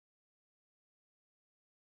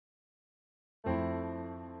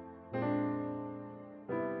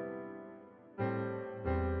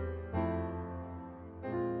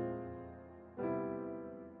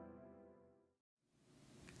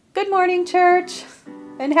Good morning, church,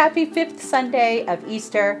 and happy 5th Sunday of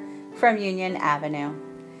Easter from Union Avenue.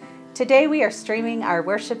 Today we are streaming our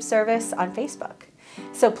worship service on Facebook,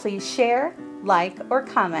 so please share, like, or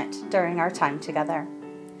comment during our time together.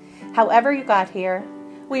 However you got here,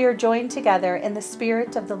 we are joined together in the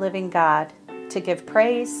Spirit of the living God to give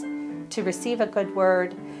praise, to receive a good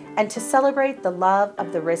word, and to celebrate the love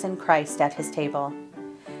of the risen Christ at his table.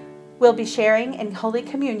 We'll be sharing in Holy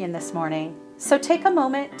Communion this morning, so take a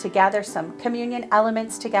moment to gather some communion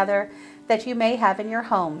elements together that you may have in your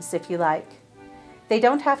homes if you like. They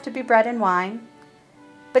don't have to be bread and wine,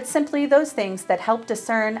 but simply those things that help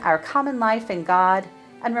discern our common life in God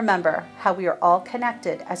and remember how we are all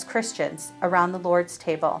connected as Christians around the Lord's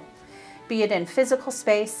table, be it in physical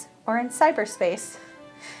space or in cyberspace.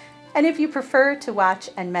 And if you prefer to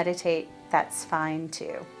watch and meditate, that's fine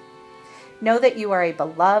too. Know that you are a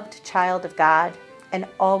beloved child of God and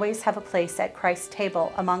always have a place at Christ's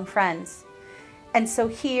table among friends. And so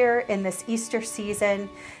here in this Easter season,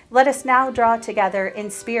 let us now draw together in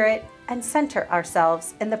spirit and center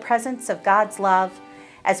ourselves in the presence of God's love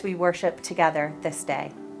as we worship together this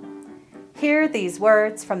day. Hear these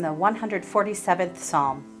words from the 147th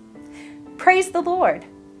Psalm. Praise the Lord!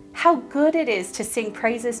 How good it is to sing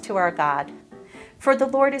praises to our God. For the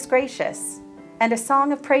Lord is gracious, and a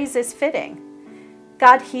song of praise is fitting.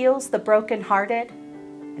 God heals the brokenhearted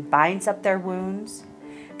and binds up their wounds.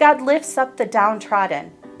 God lifts up the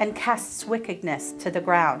downtrodden and casts wickedness to the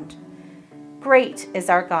ground. Great is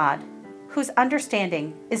our God, whose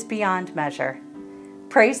understanding is beyond measure.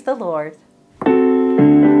 Praise the Lord.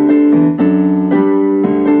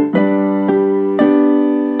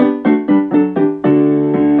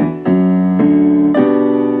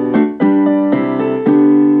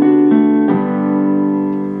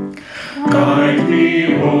 Guide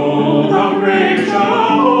me, O thou great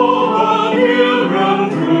Jehovah, pilgrim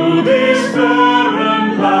through this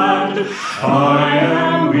barren land. I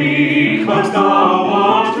am weak, but thou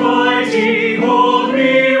art mighty. Hold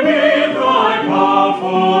me with thy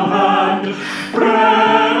powerful hand.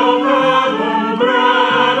 Bread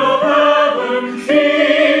of heaven,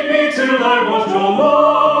 feed me till I want no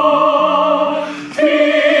more.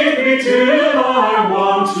 Feed me till I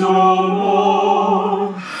want no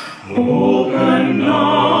more. Open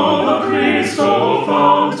now the crystal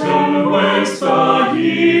fountain whence the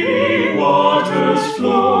healing waters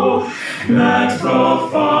flow. Let the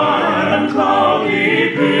fire and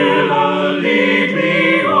cloudy pillar lead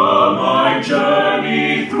me on my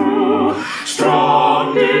journey through.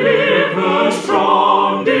 Strong deliverer,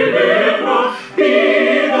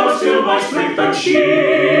 be thou still my strength and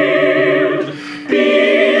shield.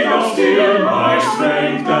 Be thou still my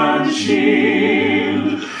strength and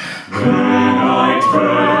shield. When I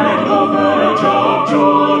tread the verge of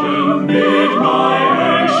Jordan, bid my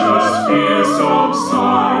anxious fears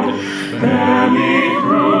subside. Bear me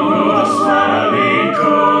through the swelling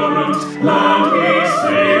current, land me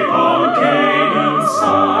safe on Canaan's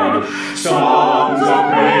side. Songs of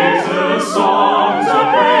praises,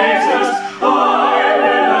 I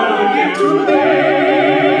will ever give to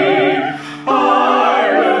thee. I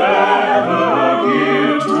will ever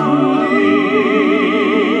give to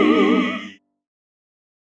thee.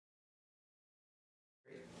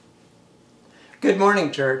 Good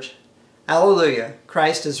morning, church. Alleluia,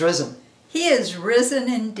 Christ is risen. He is risen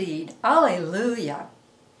indeed. Alleluia.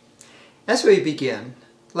 As we begin,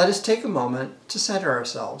 let us take a moment to center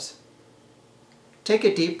ourselves. Take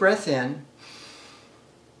a deep breath in.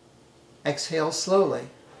 Exhale slowly.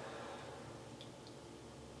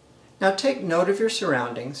 Now take note of your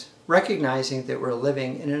surroundings, recognizing that we're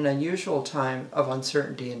living in an unusual time of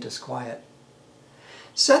uncertainty and disquiet.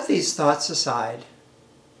 Set these thoughts aside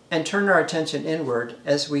and turn our attention inward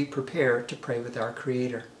as we prepare to pray with our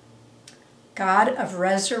Creator. God of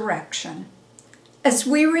resurrection, as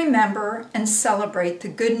we remember and celebrate the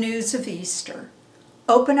good news of Easter,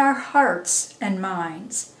 open our hearts and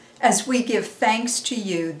minds as we give thanks to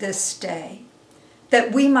you this day,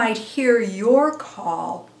 that we might hear your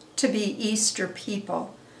call to be Easter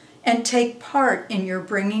people and take part in your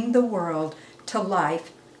bringing the world to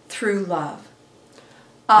life through love.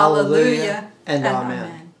 Alleluia and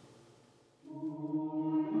amen.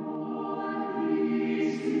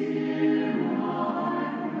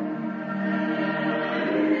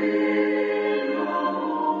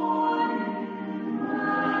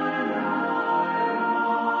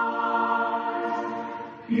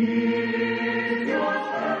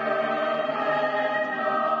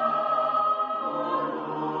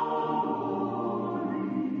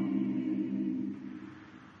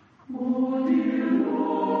 Oh, dear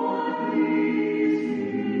Lord,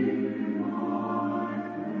 please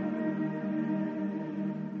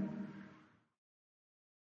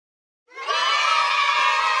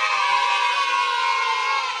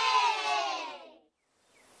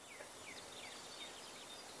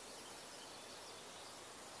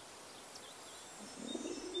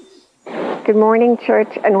Good morning, church,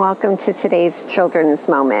 and welcome to today's Children's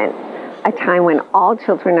Moment, a time when all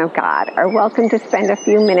children of God are welcome to spend a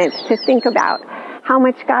few minutes to think about how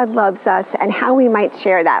much God loves us and how we might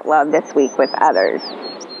share that love this week with others.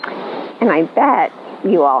 And I bet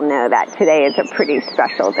you all know that today is a pretty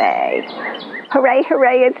special day. Hooray,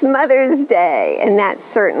 hooray, it's Mother's Day, and that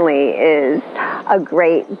certainly is a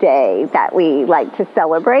great day that we like to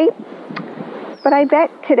celebrate. But I bet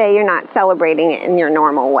today you're not celebrating it in your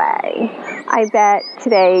normal way. I bet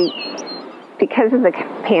today, because of the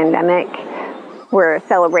pandemic, we're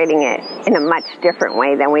celebrating it in a much different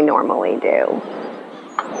way than we normally do.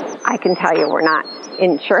 I can tell you we're not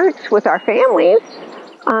in church with our families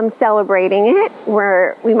celebrating it.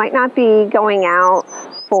 We might not be going out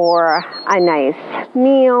for a nice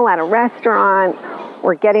meal at a restaurant.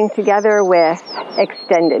 We're getting together with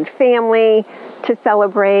extended family to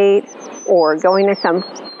celebrate, or going to some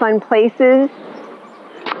fun places.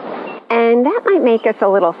 And that might make us a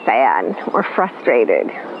little sad or frustrated,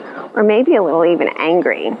 or maybe a little even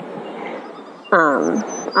angry.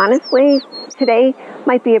 Honestly, today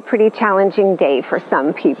might be a pretty challenging day for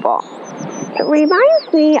some people. It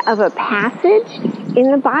reminds me of a passage in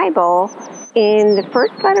the Bible in the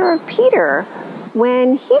first letter of Peter,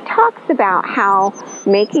 when he talks about how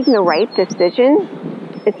making the right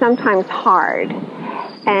decision is sometimes hard.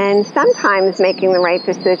 And sometimes making the right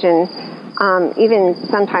decision even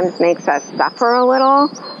sometimes makes us suffer a little,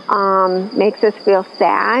 makes us feel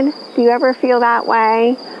sad. Do you ever feel that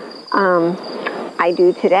way? I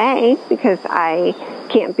do today, because I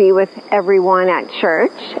can't be with everyone at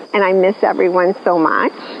church, and I miss everyone so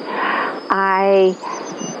much. I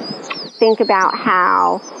think about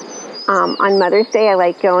how on Mother's Day I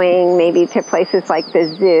like going maybe to places like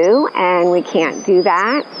the zoo, and we can't do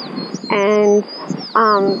that. And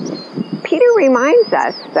Peter reminds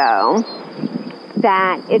us, though,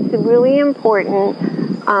 that it's really important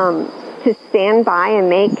to stand by and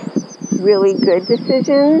make really good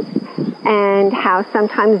decisions, and how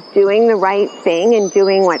sometimes doing the right thing and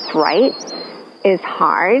doing what's right is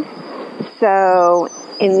hard. So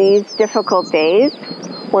in these difficult days,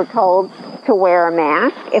 we're told to wear a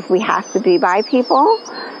mask if we have to be by people,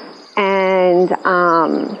 and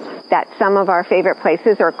that some of our favorite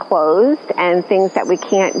places are closed and things that we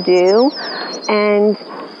can't do. And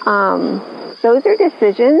those are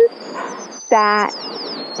decisions that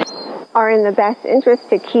are in the best interest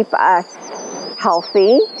to keep us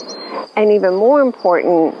healthy. And even more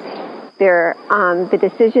important, they're the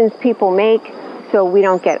decisions people make so we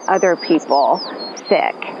don't get other people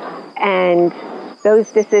sick. And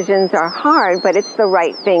those decisions are hard, but it's the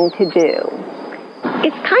right thing to do.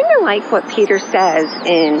 It's kind of like what Peter says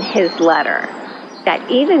in his letter,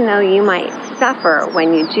 that even though you might suffer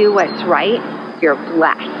when you do what's right, you're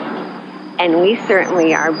blessed. And we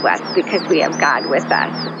certainly are blessed because we have God with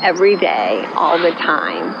us every day, all the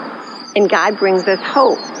time. And God brings us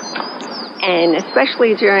hope. And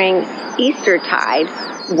especially during Eastertide,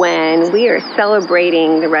 when we are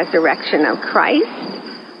celebrating the resurrection of Christ,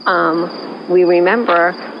 we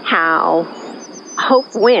remember how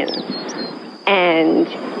hope wins. And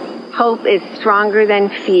hope is stronger than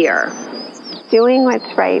fear. Doing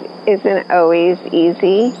what's right isn't always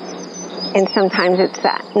easy, and sometimes it's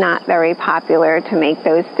not very popular to make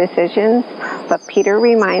those decisions. But Peter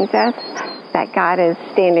reminds us that God is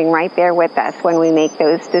standing right there with us when we make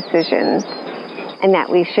those decisions, and that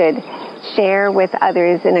we should share with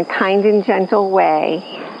others in a kind and gentle way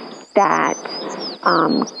that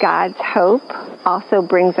God's hope also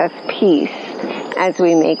brings us peace as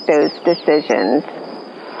we make those decisions.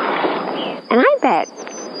 And I bet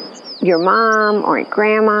your mom or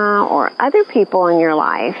grandma or other people in your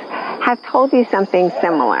life have told you something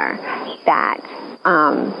similar, that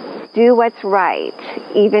do what's right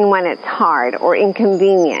even when it's hard or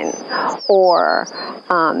inconvenient, or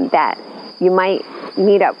that you might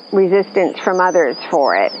meet up resistance from others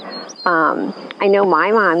for it. I know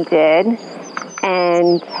my mom did,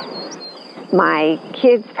 and my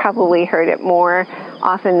kids probably heard it more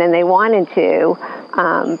often than they wanted to.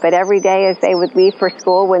 But every day as they would leave for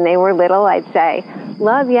school when they were little, I'd say,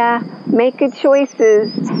 "Love ya, make good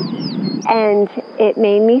choices." And it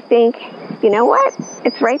made me think, you know what?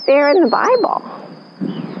 It's right there in the Bible.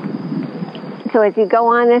 So as you go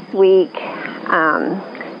on this week,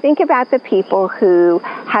 think about the people who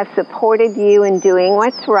have supported you in doing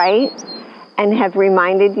what's right and have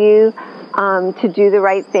reminded you to do the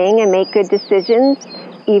right thing and make good decisions,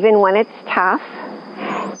 even when it's tough.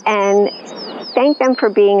 And thank them for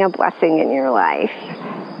being a blessing in your life.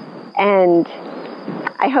 And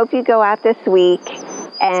I hope you go out this week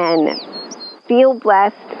and feel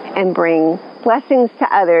blessed and bring blessings to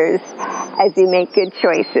others as you make good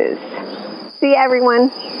choices. See you, everyone.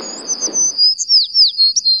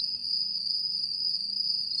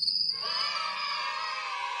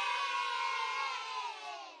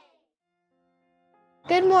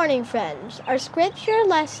 Good morning, friends. Our scripture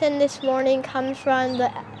lesson this morning comes from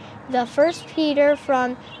the 1 Peter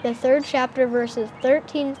from the 3rd chapter, verses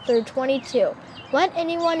 13 through 22. Let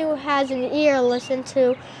anyone who has an ear listen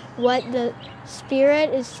to what the Spirit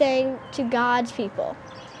is saying to God's people.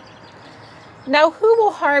 Now, who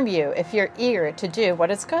will harm you if you're eager to do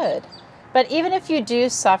what is good? But even if you do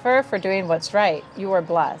suffer for doing what's right, you are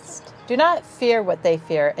blessed. Do not fear what they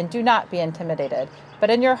fear, and do not be intimidated,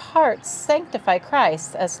 but in your hearts sanctify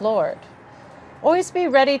Christ as Lord. Always be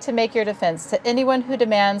ready to make your defense to anyone who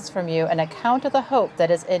demands from you an account of the hope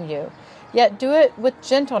that is in you, yet do it with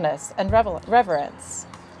gentleness and reverence.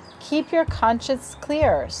 Keep your conscience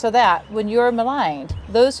clear so that, when you are maligned,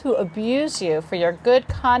 those who abuse you for your good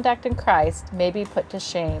conduct in Christ may be put to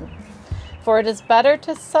shame. For it is better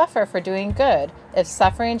to suffer for doing good, if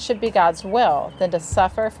suffering should be God's will, than to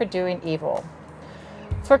suffer for doing evil.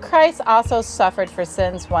 For Christ also suffered for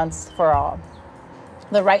sins once for all,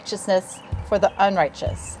 the righteousness for the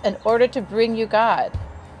unrighteous, in order to bring you God.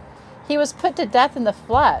 He was put to death in the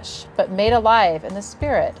flesh, but made alive in the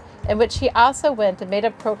Spirit, in which he also went and made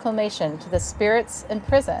a proclamation to the spirits in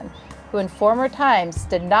prison, who in former times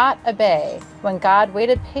did not obey, when God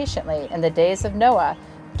waited patiently in the days of Noah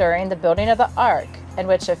during the building of the ark, in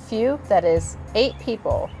which a few, that is, 8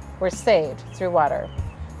 people, were saved through water.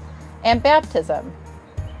 And baptism,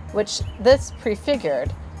 which this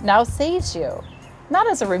prefigured, now saves you, not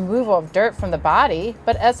as a removal of dirt from the body,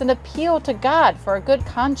 but as an appeal to God for a good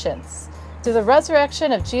conscience, through the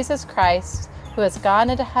resurrection of Jesus Christ, who has gone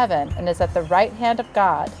into heaven and is at the right hand of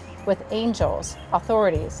God, with angels,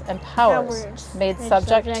 authorities, and powers made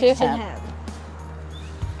subject to him.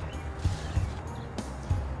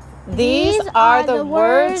 These are the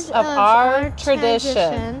words of our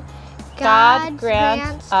tradition. God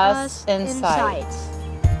grant us insight.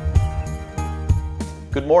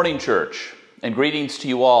 Good morning, church, and greetings to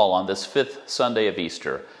you all on this 5th Sunday of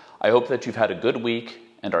Easter. I hope that you've had a good week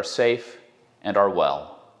and are safe and are well.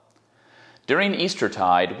 During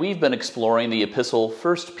Eastertide, we've been exploring the epistle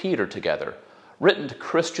 1 Peter together, written to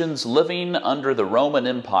Christians living under the Roman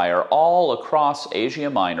Empire all across Asia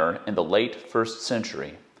Minor in the late 1st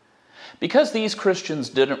century. Because these Christians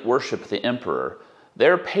didn't worship the emperor,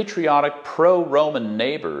 their patriotic pro-Roman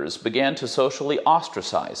neighbors began to socially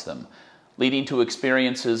ostracize them, leading to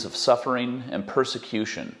experiences of suffering and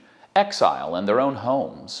persecution, exile in their own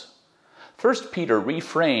homes. 1 Peter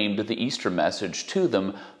reframed the Easter message to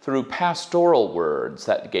them through pastoral words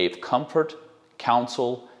that gave comfort,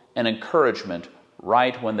 counsel, and encouragement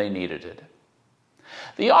right when they needed it.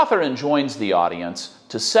 The author enjoins the audience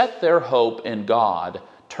to set their hope in God,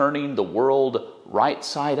 turning the world right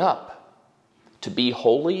side up, to be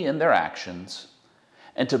holy in their actions,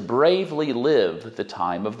 and to bravely live the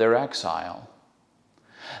time of their exile.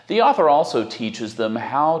 The author also teaches them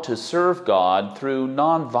how to serve God through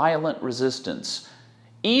nonviolent resistance,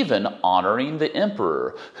 even honoring the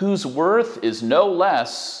emperor, whose worth is no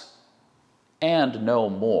less and no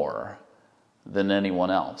more than anyone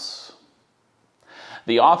else.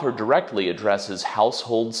 The author directly addresses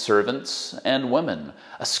household servants and women,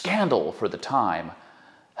 a scandal for the time,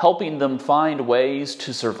 helping them find ways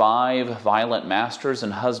to survive violent masters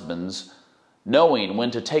and husbands, knowing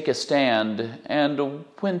when to take a stand and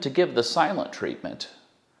when to give the silent treatment.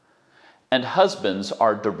 And husbands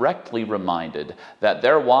are directly reminded that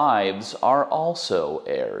their wives are also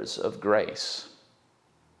heirs of grace.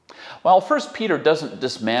 While 1 Peter doesn't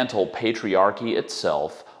dismantle patriarchy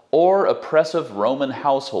itself or oppressive Roman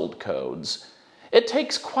household codes, it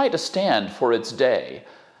takes quite a stand for its day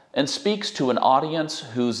and speaks to an audience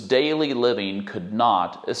whose daily living could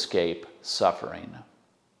not escape suffering.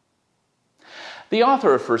 The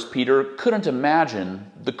author of 1 Peter couldn't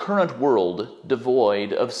imagine the current world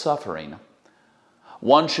devoid of suffering.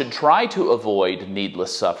 One should try to avoid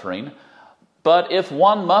needless suffering, but if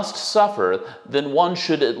one must suffer, then one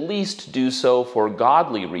should at least do so for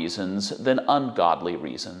godly reasons than ungodly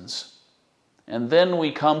reasons. And then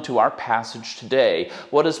we come to our passage today,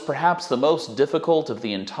 what is perhaps the most difficult of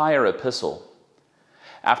the entire epistle.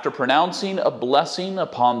 After pronouncing a blessing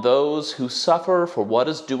upon those who suffer for what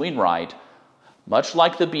is doing right, much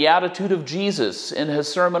like the beatitude of Jesus in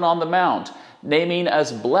his Sermon on the Mount, naming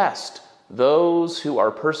as blessed those who are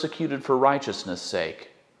persecuted for righteousness' sake,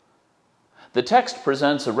 the text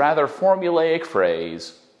presents a rather formulaic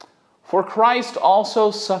phrase, "For Christ also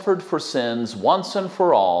suffered for sins once and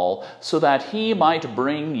for all, so that he might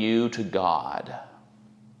bring you to God."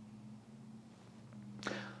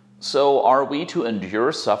 So are we to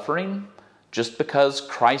endure suffering just because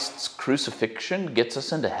Christ's crucifixion gets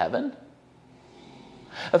us into heaven?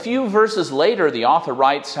 A few verses later, the author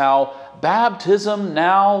writes how baptism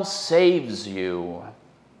now saves you.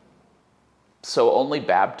 So only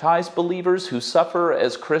baptized believers who suffer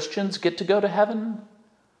as Christians get to go to heaven?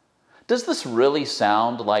 Does this really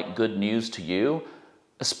sound like good news to you?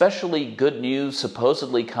 Especially good news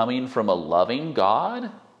supposedly coming from a loving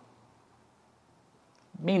God?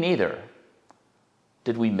 Me neither.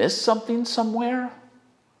 Did we miss something somewhere?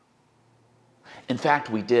 In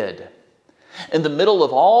fact, we did. In the middle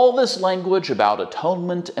of all this language about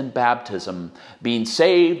atonement and baptism, being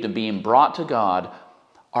saved and being brought to God,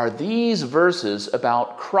 are these verses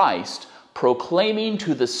about Christ proclaiming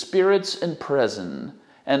to the spirits in prison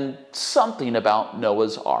and something about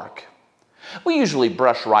Noah's Ark. We usually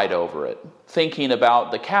brush right over it, thinking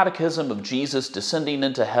about the catechism of Jesus descending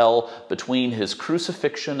into hell between his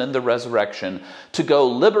crucifixion and the resurrection to go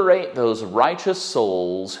liberate those righteous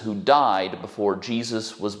souls who died before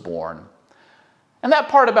Jesus was born. And that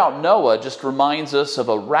part about Noah just reminds us of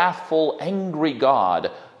a wrathful, angry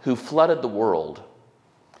God who flooded the world.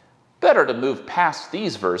 Better to move past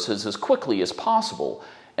these verses as quickly as possible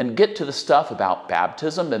and get to the stuff about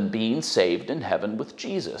baptism and being saved in heaven with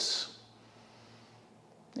Jesus.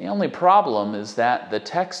 The only problem is that the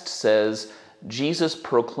text says Jesus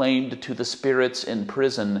proclaimed to the spirits in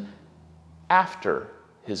prison after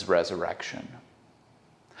his resurrection.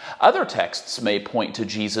 Other texts may point to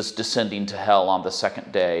Jesus descending to hell on the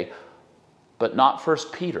second day, but not 1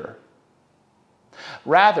 Peter.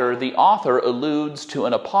 Rather, the author alludes to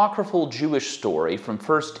an apocryphal Jewish story from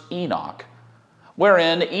 1 Enoch,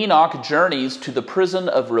 wherein Enoch journeys to the prison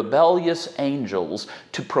of rebellious angels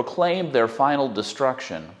to proclaim their final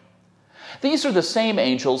destruction. These are the same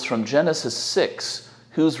angels from Genesis 6,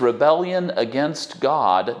 whose rebellion against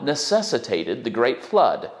God necessitated the great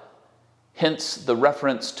flood. Hence the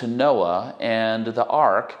reference to Noah and the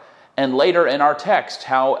ark, and later in our text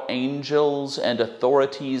how angels and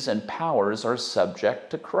authorities and powers are subject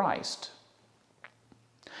to Christ.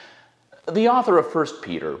 The author of 1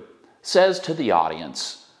 Peter says to the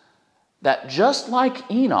audience that just like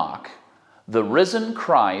Enoch, the risen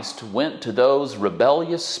Christ went to those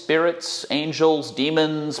rebellious spirits, angels,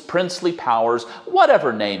 demons, princely powers,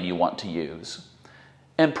 whatever name you want to use,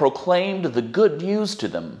 and proclaimed the good news to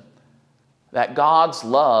them that God's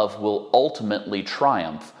love will ultimately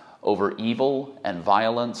triumph over evil and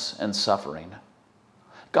violence and suffering.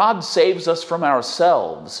 God saves us from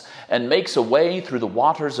ourselves and makes a way through the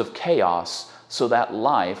waters of chaos so that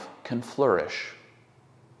life can flourish.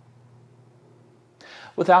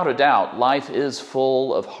 Without a doubt, life is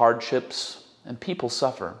full of hardships and people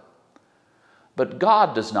suffer. But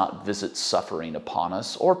God does not visit suffering upon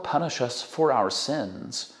us or punish us for our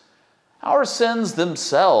sins. Our sins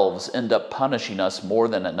themselves end up punishing us more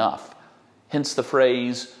than enough. Hence the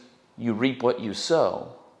phrase, "You reap what you sow."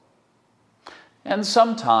 And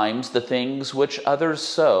sometimes the things which others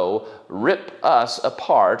sow rip us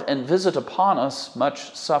apart and visit upon us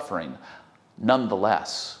much suffering.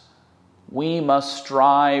 Nonetheless, we must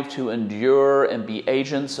strive to endure and be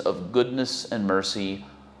agents of goodness and mercy,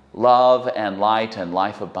 love and light and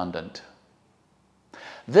life abundant.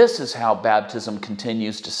 This is how baptism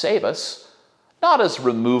continues to save us, not as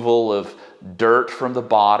removal of dirt from the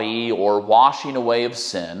body or washing away of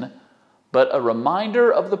sin, but a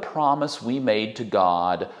reminder of the promise we made to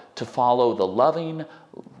God to follow the loving,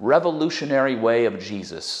 revolutionary way of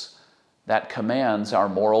Jesus that commands our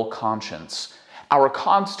moral conscience, our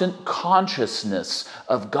constant consciousness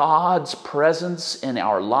of God's presence in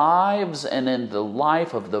our lives and in the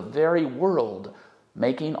life of the very world,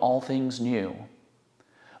 making all things new.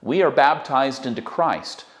 We are baptized into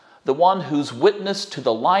Christ, the one whose witness to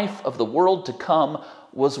the life of the world to come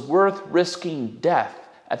was worth risking death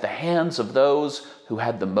at the hands of those who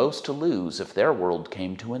had the most to lose if their world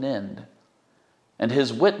came to an end. And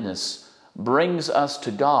his witness brings us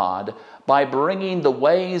to God by bringing the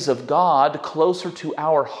ways of God closer to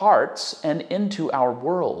our hearts and into our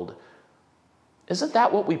world. Isn't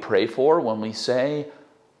that what we pray for when we say,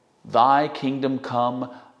 "Thy kingdom come,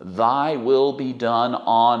 thy will be done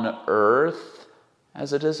on earth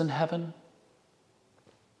as it is in heaven"?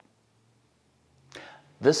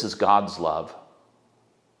 This is God's love,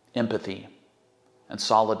 empathy and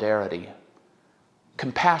solidarity,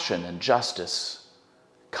 compassion and justice,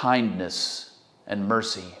 kindness and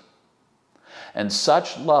mercy. And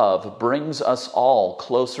such love brings us all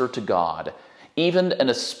closer to God, even and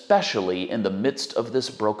especially in the midst of this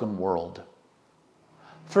broken world.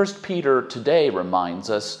 1 Peter today reminds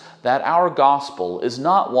us that our gospel is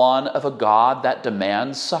not one of a God that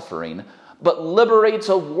demands suffering, but liberates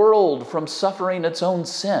a world from suffering its own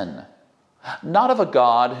sin. Not of a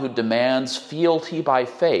God who demands fealty by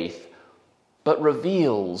faith, but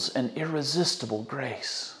reveals an irresistible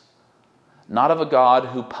grace. Not of a God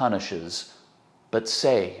who punishes, but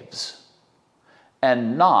saves.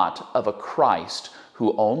 And not of a Christ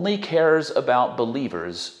who only cares about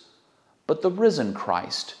believers, but the risen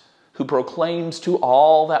Christ, who proclaims to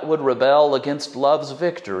all that would rebel against love's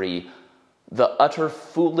victory the utter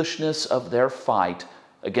foolishness of their fight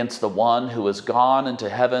against the one who has gone into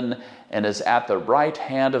heaven and is at the right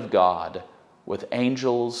hand of God, with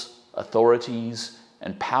angels, authorities,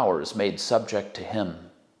 and powers made subject to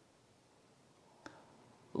him.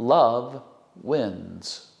 Love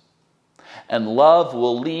wins. And love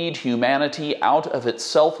will lead humanity out of its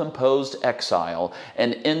self-imposed exile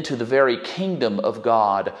and into the very kingdom of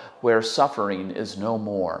God, where suffering is no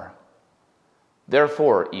more.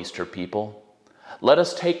 Therefore, Easter people, let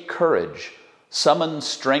us take courage, summon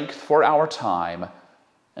strength for our time,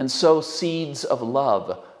 and sow seeds of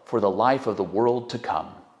love for the life of the world to come.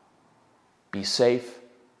 Be safe,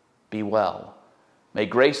 be well. May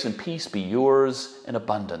grace and peace be yours in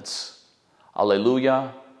abundance.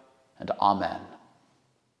 Alleluia and Amen.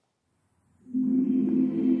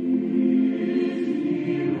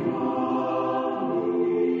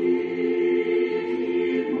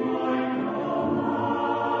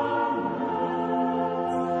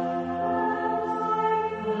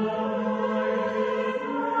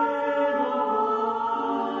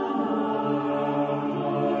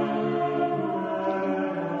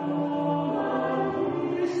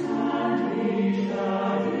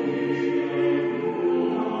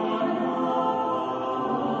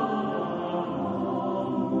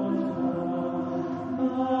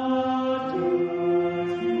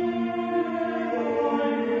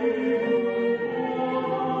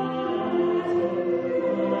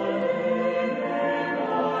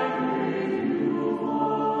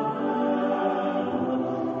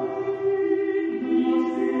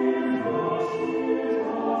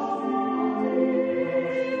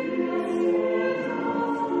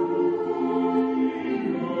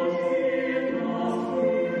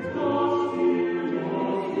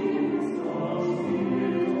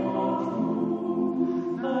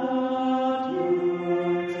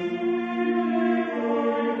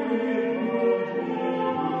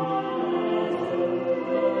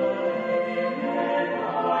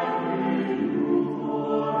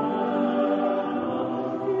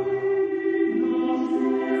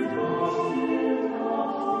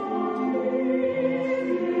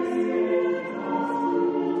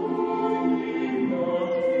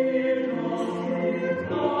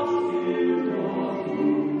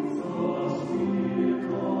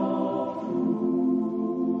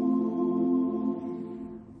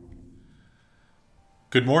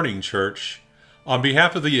 Good morning, Church. On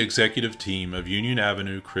behalf of the executive team of Union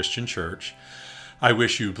Avenue Christian Church, I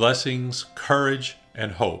wish you blessings, courage,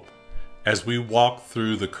 and hope as we walk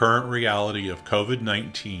through the current reality of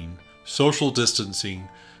COVID-19, social distancing,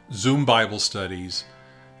 Zoom Bible studies,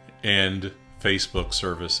 and Facebook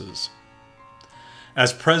services.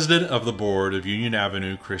 As president of the board of Union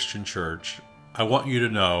Avenue Christian Church, I want you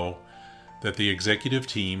to know that the executive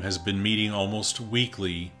team has been meeting almost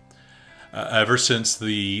weekly ever since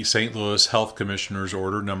the St. Louis Health Commissioner's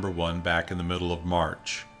Order No. 1 back in the middle of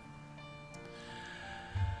March.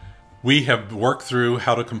 We have worked through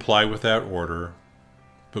how to comply with that order,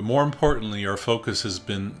 but more importantly, our focus has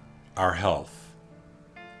been our health,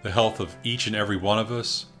 the health of each and every one of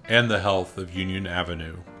us, and the health of Union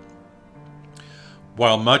Avenue.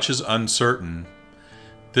 While much is uncertain,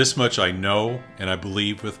 this much I know and I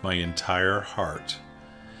believe with my entire heart.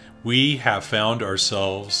 We have found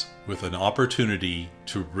ourselves with an opportunity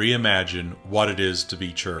to reimagine what it is to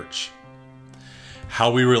be church,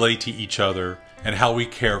 how we relate to each other, and how we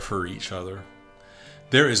care for each other.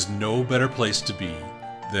 There is no better place to be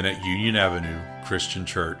than at Union Avenue Christian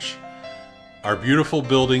Church. Our beautiful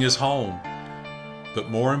building is home,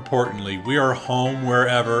 but more importantly, we are home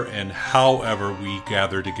wherever and however we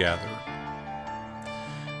gather together.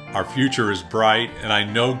 Our future is bright, and I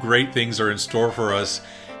know great things are in store for us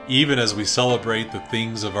even as we celebrate the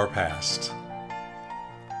things of our past.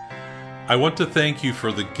 I want to thank you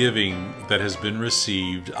for the giving that has been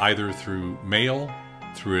received either through mail,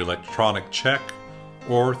 through electronic check,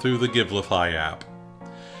 or through the Givelify app.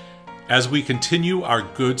 As we continue our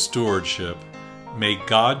good stewardship, may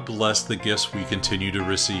God bless the gifts we continue to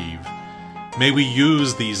receive. May we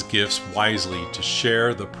use these gifts wisely to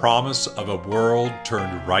share the promise of a world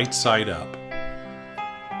turned right side up.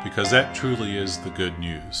 because that truly is the good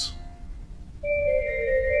news.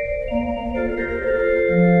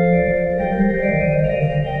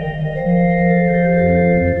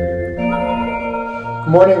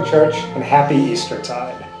 Good morning, church, and happy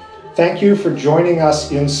Eastertide. Thank you for joining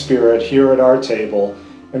us in spirit here at our table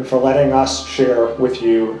and for letting us share with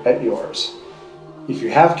you at yours. If you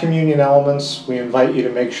have communion elements, we invite you to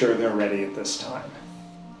make sure they're ready at this time.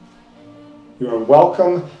 You are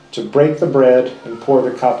welcome to break the bread and pour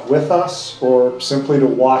the cup with us, or simply to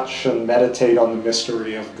watch and meditate on the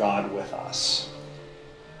mystery of God with us.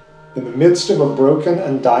 In the midst of a broken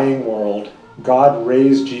and dying world, God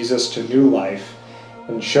raised Jesus to new life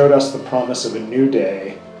and showed us the promise of a new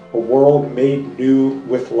day, a world made new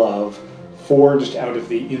with love, forged out of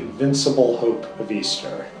the invincible hope of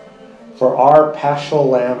Easter. For our paschal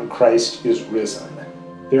Lamb Christ is risen.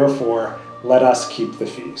 Therefore, let us keep the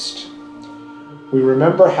feast. We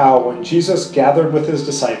remember how when Jesus gathered with his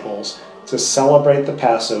disciples to celebrate the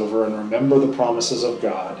Passover and remember the promises of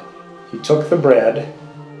God, he took the bread,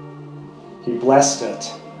 he blessed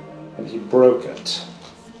it, and he broke it.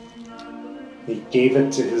 He gave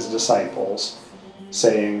it to his disciples,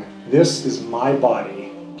 saying, "This is my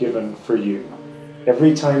body given for you.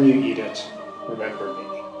 Every time you eat it, remember me."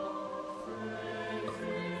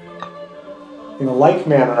 In a like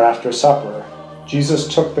manner after supper,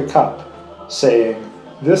 Jesus took the cup, saying,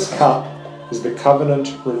 "This cup is the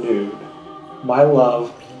covenant renewed, my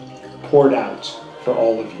love poured out for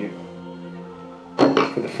all of you.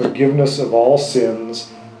 For the forgiveness of all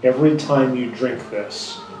sins, every time you drink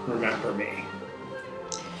this, remember me."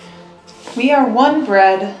 We are one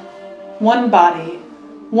bread, one body,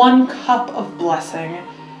 one cup of blessing,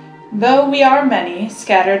 though we are many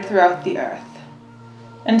scattered throughout the earth.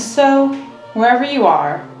 And so, wherever you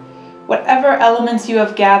are, whatever elements you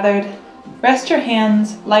have gathered, rest your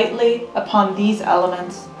hands lightly upon these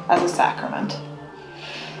elements as a sacrament,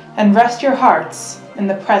 and rest your hearts in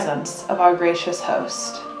the presence of our gracious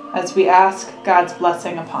host, as we ask God's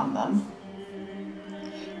blessing upon them.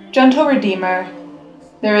 Gentle Redeemer,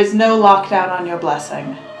 there is no lockdown on your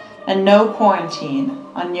blessing, and no quarantine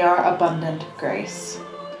on your abundant grace.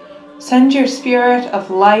 Send your spirit of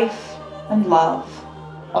life and love,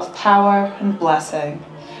 of power and blessing,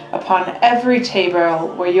 upon every table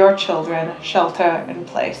where your children shelter in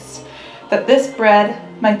place, that this bread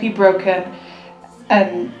might be broken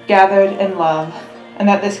and gathered in love, and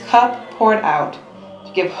that this cup poured out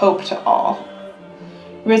to give hope to all.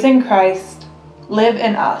 Risen Christ, live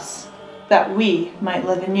in us, that we might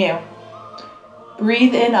live in you.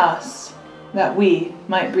 Breathe in us, that we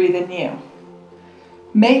might breathe in you.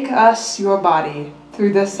 Make us your body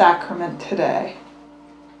through this sacrament today.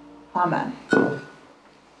 Amen.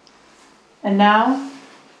 And now,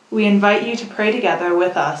 we invite you to pray together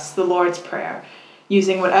with us the Lord's Prayer,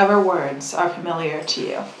 using whatever words are familiar to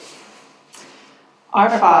you. Our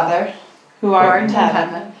Father, who art in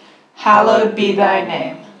heaven, hallowed be thy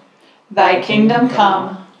name. Thy kingdom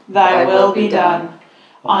come, thy will be done,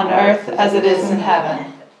 on earth as it is in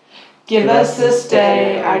heaven. Give us this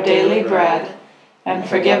day our daily bread, and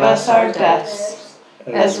forgive us our debts,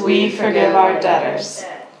 as we forgive our debtors.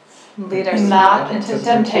 Lead us not into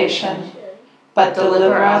temptation, but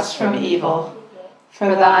deliver us from evil.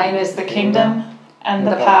 For thine is the kingdom, and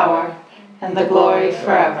the power, and the glory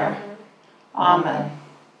forever. Amen.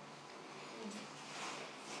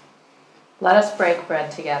 Let us break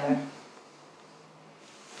bread together.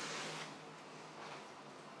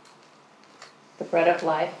 The bread of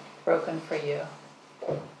life broken for you.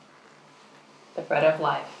 The bread of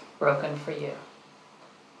life broken for you.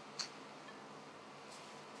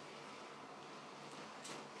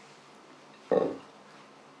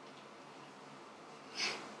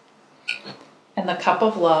 And the cup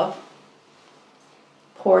of love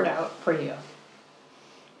poured out for you.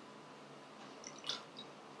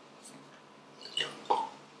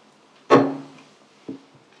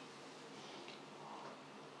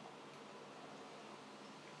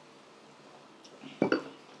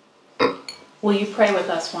 Will you pray with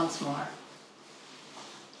us once more?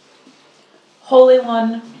 Holy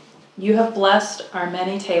One, you have blessed our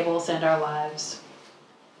many tables and our lives.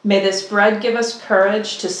 May this bread give us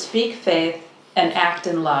courage to speak faith and act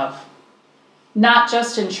in love, not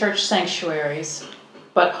just in church sanctuaries,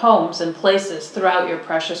 but homes and places throughout your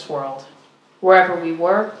precious world, wherever we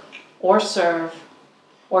work or serve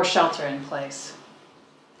or shelter in place.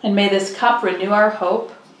 And may this cup renew our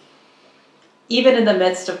hope, even in the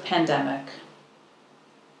midst of pandemic.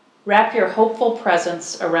 Wrap your hopeful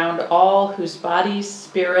presence around all whose bodies,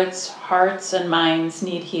 spirits, hearts, and minds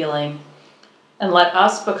need healing, and let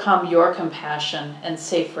us become your compassion and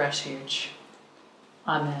safe refuge.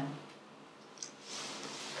 Amen.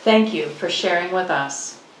 Thank you for sharing with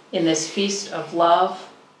us in this feast of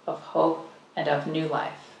love, of hope, and of new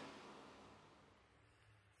life.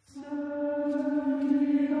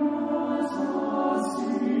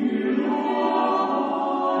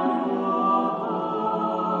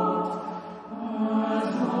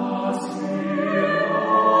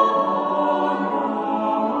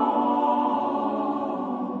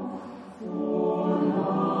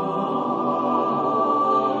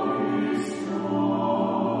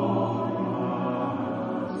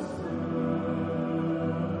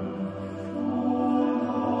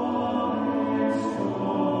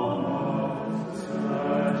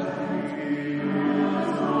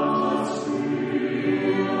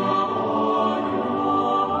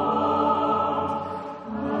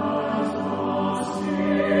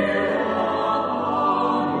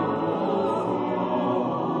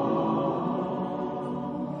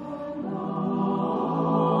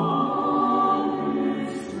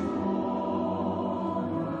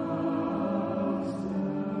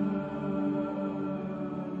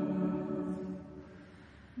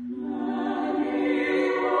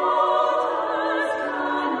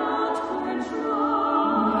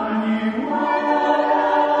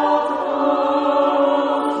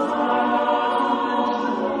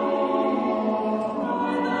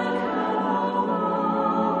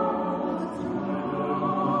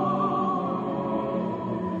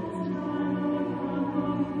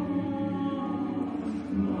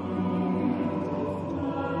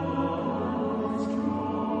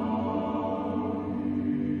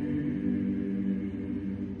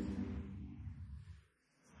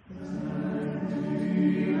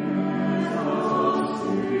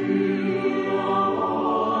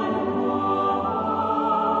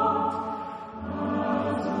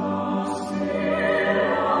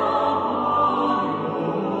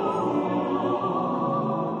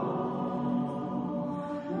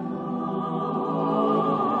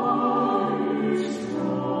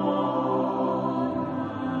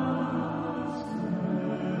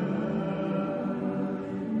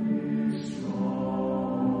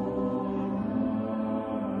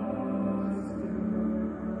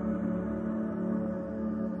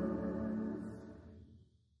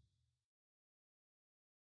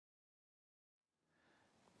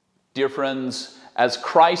 Dear friends, as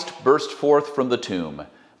Christ burst forth from the tomb,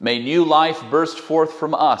 may new life burst forth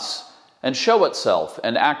from us and show itself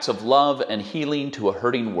in acts of love and healing to a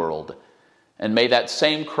hurting world. And may that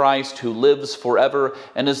same Christ who lives forever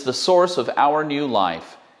and is the source of our new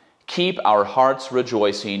life keep our hearts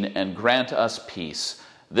rejoicing and grant us peace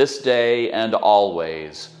this day and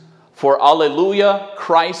always. For Alleluia,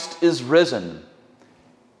 Christ is risen.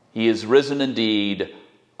 He is risen indeed.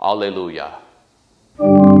 Alleluia.